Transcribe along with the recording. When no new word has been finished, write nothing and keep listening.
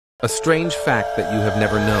A strange fact that you have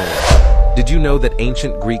never known. Did you know that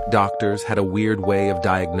ancient Greek doctors had a weird way of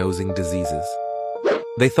diagnosing diseases?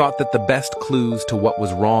 They thought that the best clues to what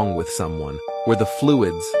was wrong with someone were the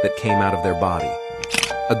fluids that came out of their body.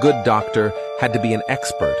 A good doctor had to be an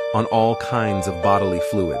expert on all kinds of bodily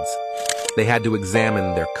fluids. They had to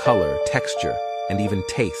examine their color, texture, and even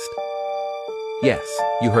taste. Yes,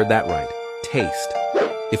 you heard that right. Taste.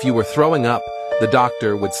 If you were throwing up, the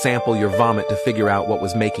doctor would sample your vomit to figure out what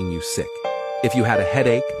was making you sick. If you had a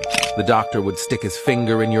headache, the doctor would stick his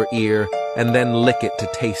finger in your ear and then lick it to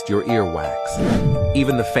taste your earwax.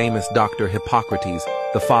 Even the famous Dr. Hippocrates,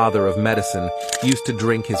 the father of medicine, used to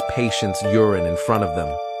drink his patients' urine in front of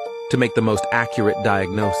them to make the most accurate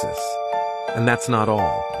diagnosis. And that's not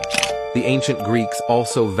all. The ancient Greeks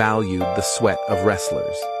also valued the sweat of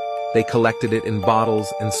wrestlers. They collected it in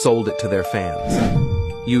bottles and sold it to their fans.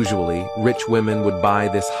 Usually, rich women would buy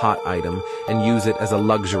this hot item and use it as a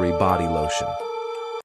luxury body lotion.